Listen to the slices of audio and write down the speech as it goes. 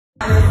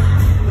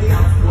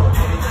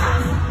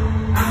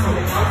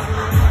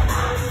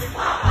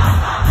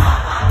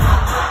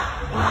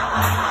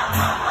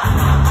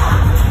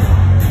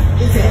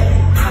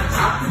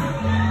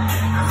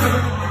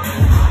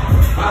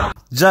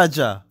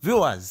Jaja,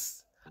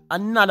 viewers,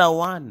 another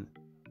one.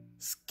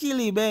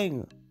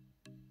 Skillibeng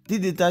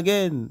did it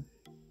again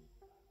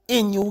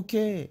in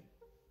UK.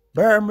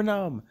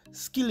 Birmingham,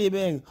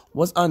 Skillibeng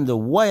was on the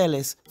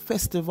Wireless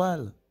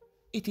Festival.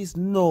 It is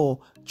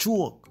no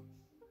joke.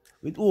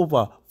 With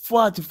over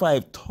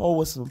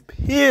 45,000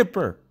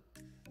 people.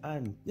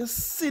 And you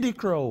see the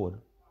crowd.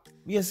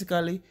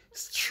 Basically,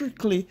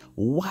 strictly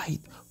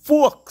white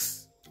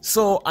folks.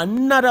 So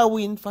another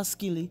win for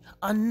Skilly,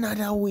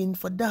 another win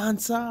for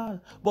dancehall.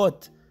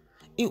 But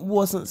it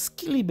wasn't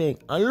Skillibeng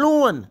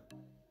alone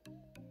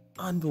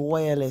on the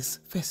Wireless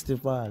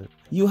Festival.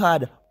 You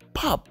had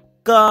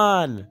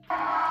Popcorn.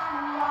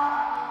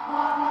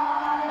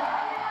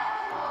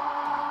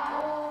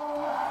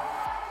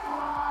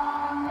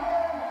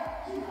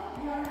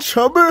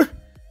 Trouble.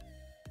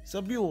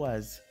 So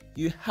viewers,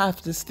 you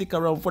have to stick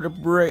around for the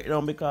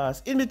breakdown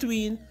because in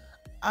between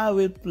I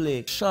will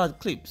play short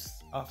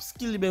clips of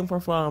Skillibeng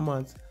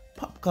performance,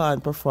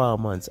 Popcorn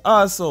performance.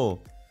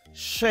 Also,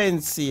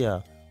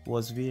 Shensia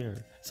was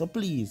there. So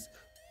please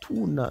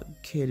do not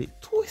get it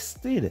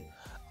twisted.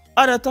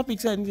 Other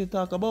topics I need to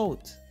talk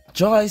about.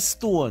 Joy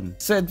Stone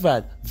said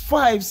that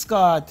Vybz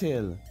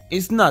Kartel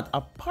is not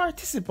a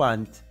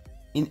participant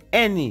in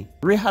any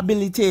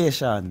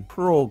rehabilitation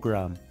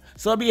program.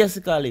 So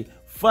basically,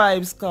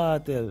 Vybz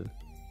Kartel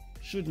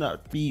should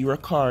not be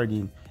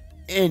recording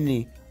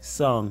any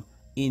song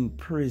in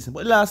prison.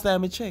 But last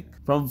time I checked,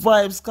 from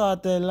Vybz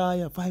Kartel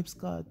lawyer, Vybz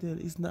Kartel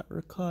is not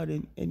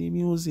recording any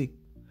music.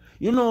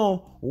 You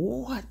know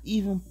what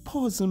even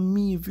puzzled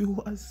me,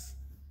 viewers?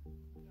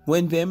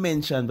 When they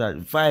mentioned that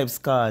Vybz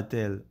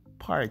Kartel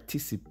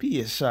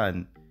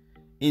participation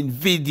in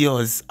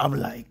videos, I'm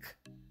like,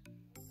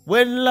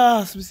 when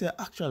last we say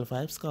actual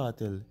Vybz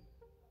Kartel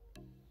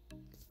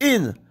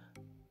in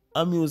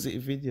a music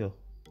video?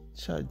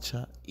 Cha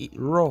it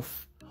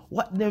rough.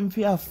 What them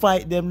fear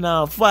fight them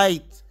now?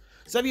 Fight.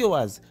 So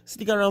viewers,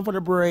 stick around for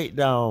the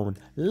breakdown.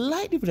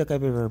 Like the video because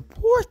it's very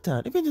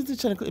important. If you're into the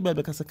channel, click the bell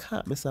because I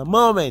can't miss a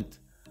moment.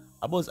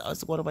 I was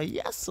also going over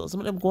yes, so some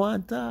of them go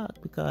and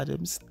talk because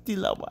them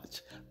still a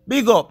watch.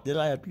 Big up the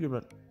liar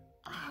period.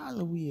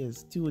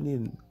 Always tune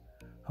in.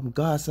 I'm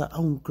Gaza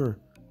Anchor,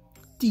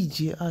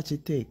 DJ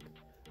Architect,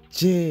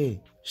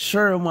 J.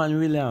 Sherman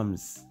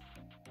Williams,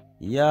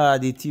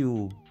 Yardy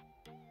Tube,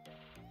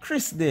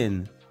 Chris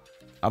Den,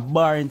 A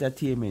Bar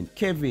Entertainment,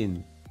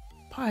 Kevin,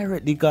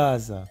 Pirate the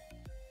Gaza,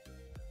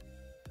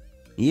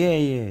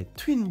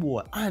 Twin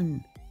Boy,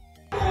 and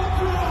the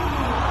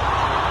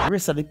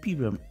rest of the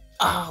people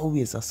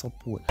always a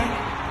support.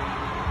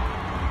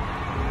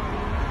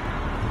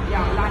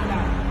 London.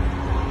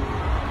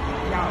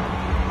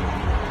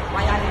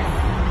 Wireless.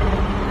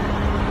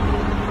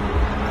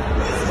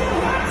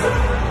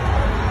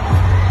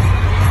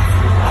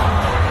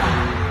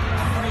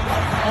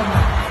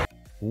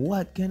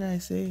 What can I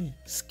say?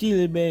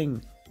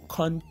 Skillibeng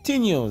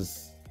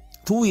continues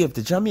to wave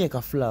the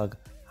Jamaica flag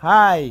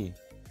high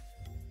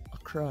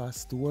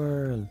across the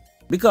world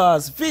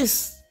because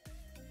this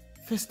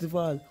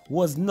festival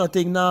was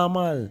nothing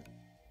normal.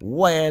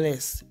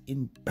 Wireless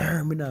in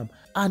Birmingham,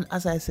 and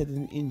as I said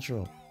in the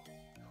intro,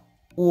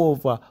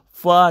 over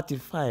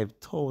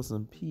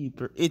 45,000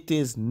 people. It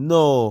is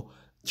no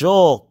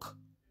joke.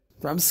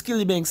 From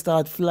Skillibeng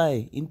start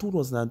fly in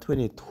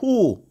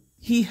 2022,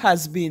 he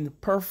has been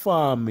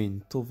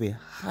performing to the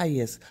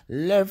highest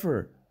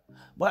level,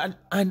 but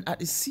and at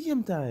the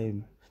same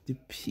time, the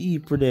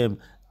people them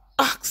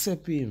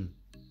accept him.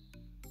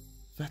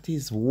 That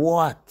is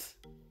what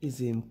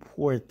is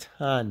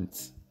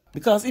important.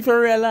 Because if you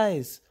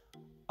realize,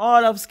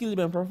 all of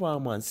Skillibeng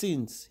performance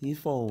since he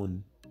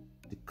found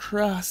the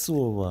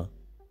crossover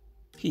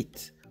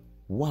hit,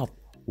 wap,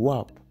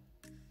 wap.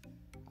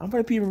 And for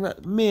the people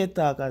that may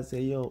talk and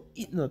say, yo,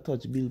 it not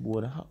touch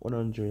Billboard Hot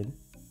 100.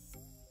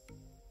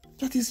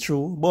 That is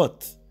true,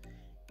 but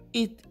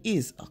it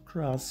is a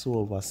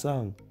crossover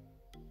song.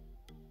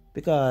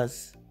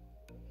 Because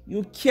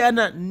you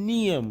cannot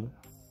name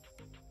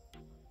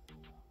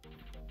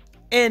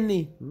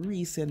any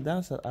recent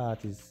dancehall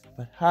artist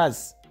that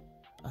has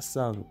a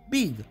song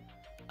big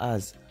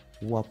as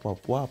Wap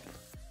Wap Wap.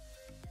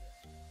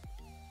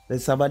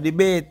 Let's have a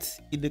debate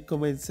in the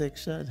comment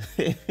section.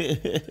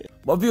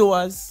 But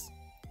viewers,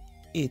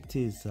 it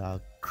is a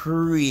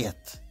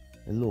great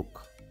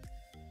look.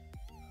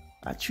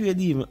 I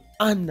truly even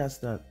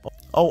understand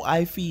how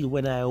I feel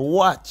when I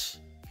watch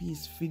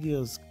these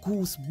videos.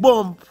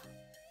 Goosebump.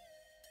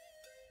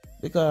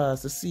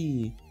 Because to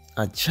see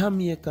a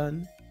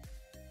Jamaican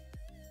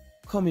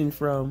coming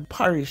from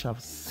parish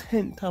of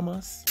St.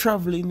 Thomas,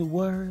 traveling the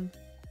world,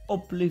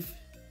 uplift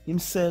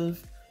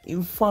himself,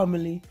 in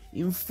family,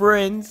 in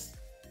friends,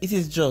 it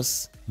is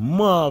just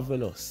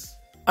marvelous.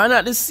 And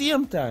at the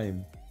same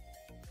time,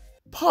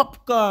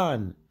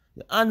 Popcorn,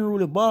 the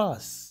unruly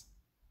boss,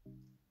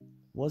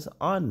 was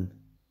on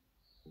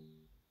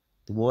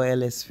the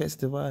Wireless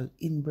Festival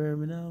in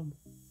Birmingham.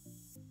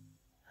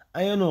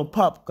 And you know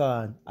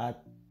Popcorn, a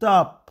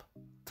top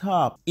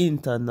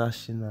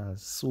international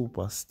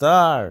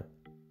superstar.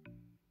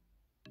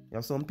 You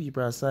have some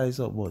people are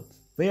size up, but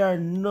they are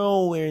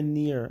nowhere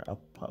near a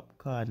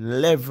Popcorn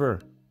level.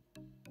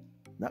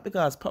 Not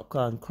because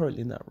Popcorn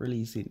currently not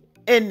releasing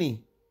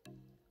any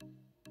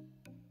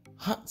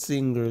hot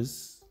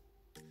singers.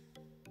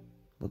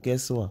 But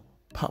guess what?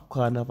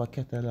 Popcorn have a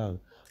catalog.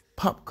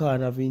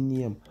 Popcorn have a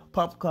name.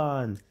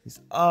 Popcorn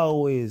is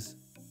always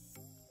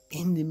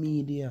in the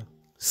media,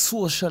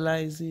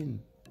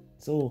 socializing.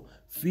 So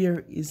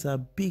there is a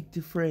big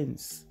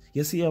difference.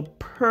 You see, your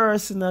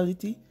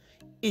personality,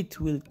 it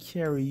will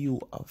carry you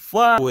a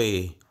far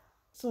way.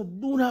 So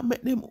do not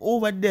make them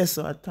over there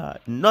so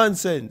attack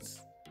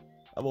nonsense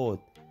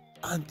about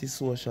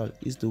antisocial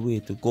is the way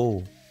to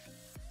go.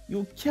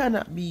 You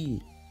cannot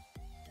be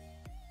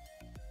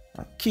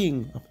a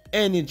king of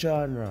any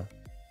genre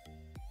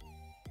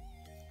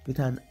with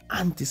an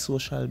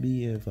antisocial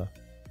behavior.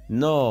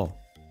 No.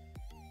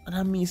 And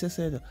I mean, I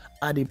said,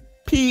 are the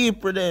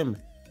people them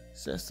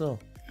say so.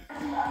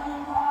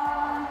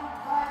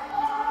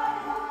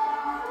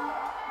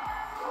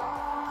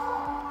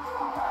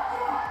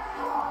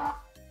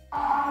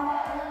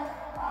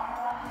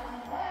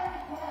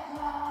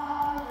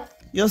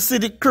 You see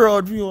the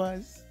crowd,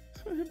 viewers.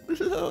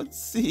 Blood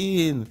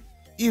scene.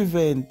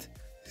 Event.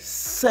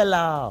 Sell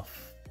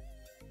off.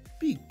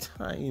 Big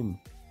time.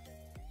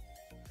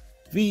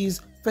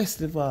 These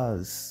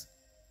festivals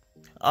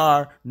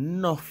are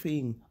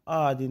nothing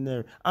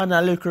ordinary. And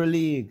a liquor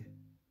league.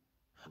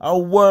 A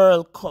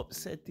World Cup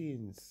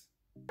settings.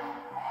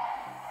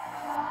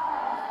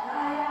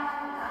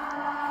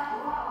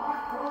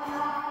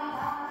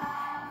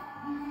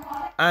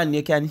 And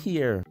you can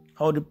hear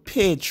how the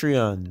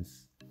Patreons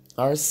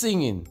are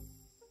singing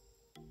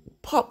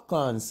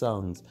Popcorn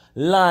songs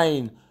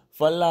line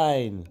for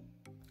line,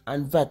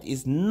 and that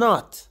is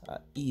not an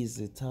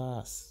easy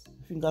task.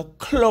 You think I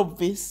club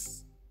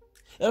this?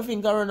 You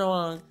think I run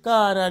around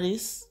corner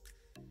this?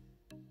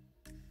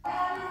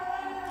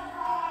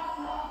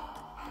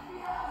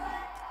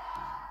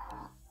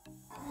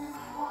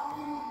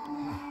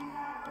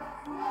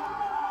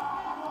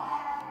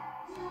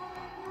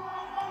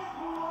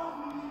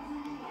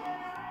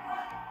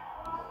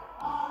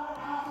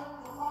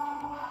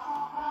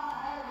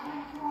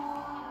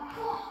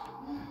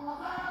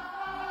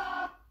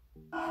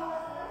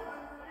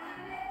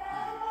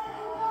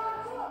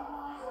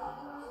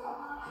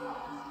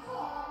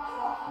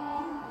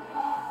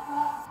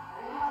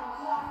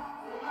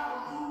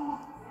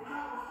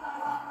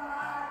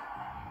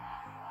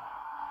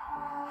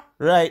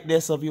 Right there,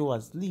 so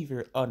viewers, leave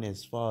your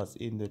honest thoughts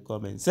in the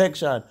comment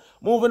section.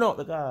 Moving up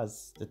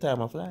because the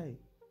time of fly.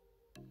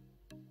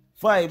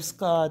 Vybz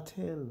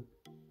Kartel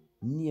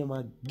name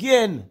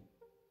again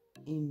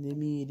in the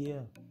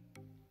media.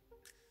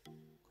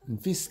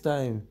 And this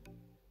time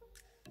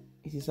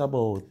it is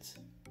about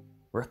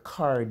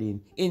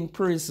recording in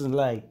prison.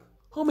 Like,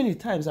 how many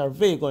times are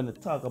they going to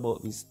talk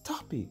about this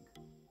topic?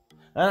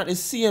 And at the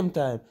same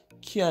time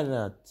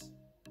cannot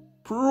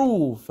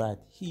prove that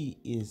he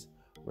is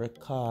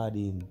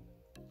recording.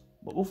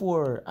 But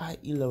before I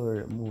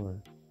elaborate more,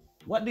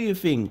 what do you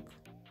think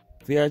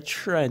they are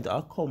trying to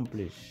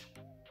accomplish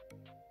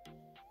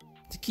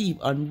to keep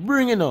on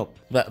bringing up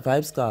that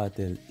Vybz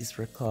Kartel is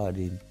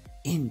recording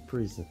in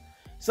prison?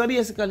 So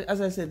basically, as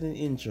I said in the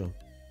intro,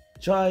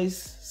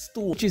 Joyce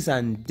Stu, which is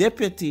a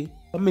deputy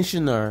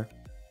commissioner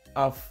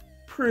of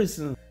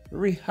prison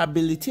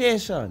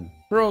rehabilitation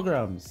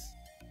programs,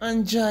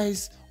 and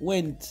Joyce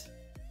went,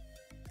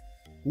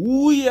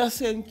 we are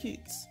send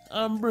kids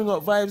and bring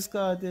up Vybz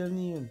Kartel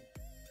name.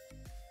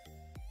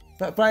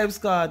 But Vybz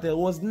Kartel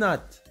was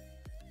not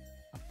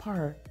a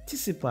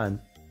participant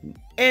in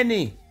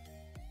any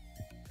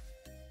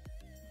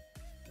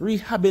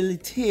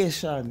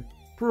rehabilitation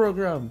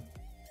program,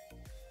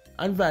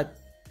 and that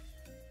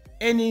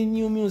any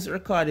new music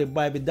recorded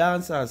by the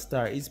dancehall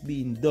star is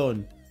being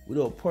done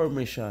without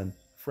permission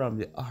from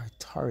the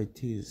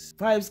authorities.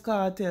 Vybz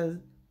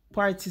Kartel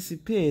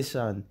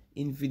participation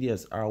in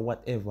videos or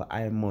whatever,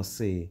 I must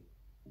say,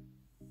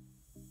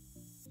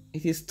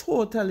 it is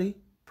totally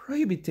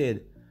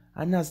prohibited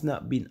and has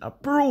not been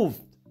approved.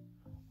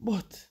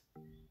 But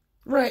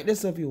right there,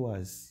 so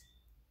viewers,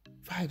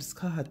 Vybz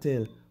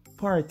Kartel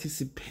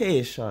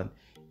participation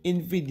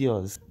in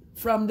videos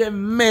from the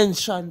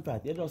mention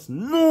that you just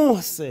know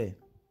say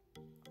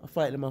I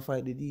fight them, I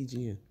fight the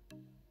DJ.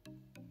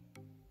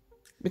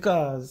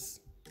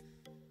 Because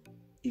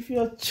if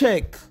you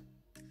check,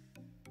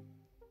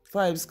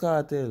 Vybz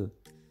Kartel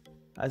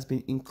has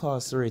been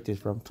incarcerated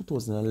from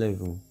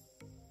 2011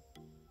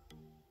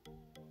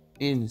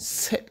 in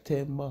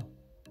September.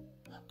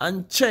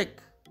 And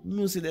check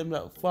music them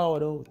that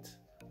forward out.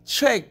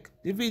 Check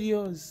the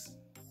videos.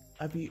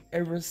 Have you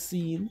ever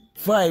seen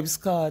Vybz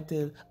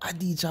Kartel,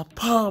 Adidja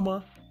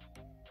Palmer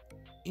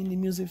in the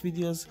music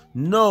videos?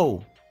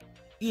 No.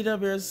 Either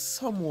there's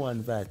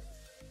someone that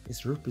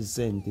is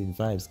representing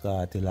Vybz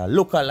Kartel, a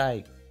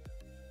look-alike,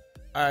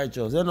 or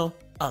just,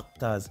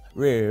 actors,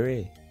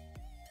 Ray.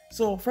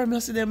 So from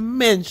you see them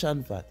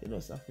mention that, you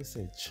just have to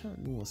say,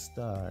 no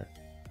star.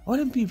 All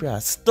them people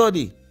are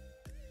study.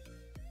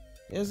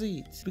 You see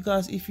it?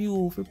 Because if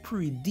you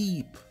pre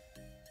deep,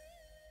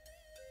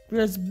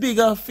 there's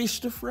bigger fish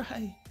to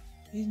fry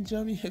in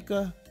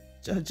Jamaica.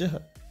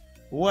 Jaja.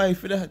 Why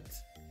for that?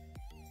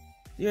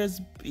 There's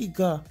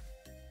bigger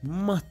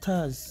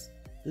matters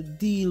to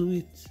deal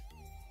with.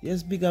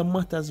 There's bigger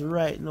matters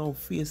right now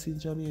facing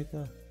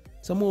Jamaica.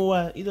 Some more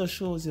while it just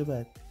shows you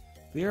that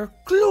we're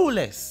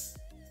clueless.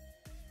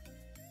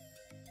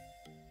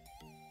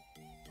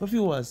 But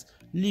viewers,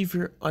 leave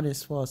your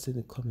honest thoughts in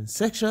the comment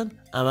section.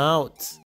 I'm out.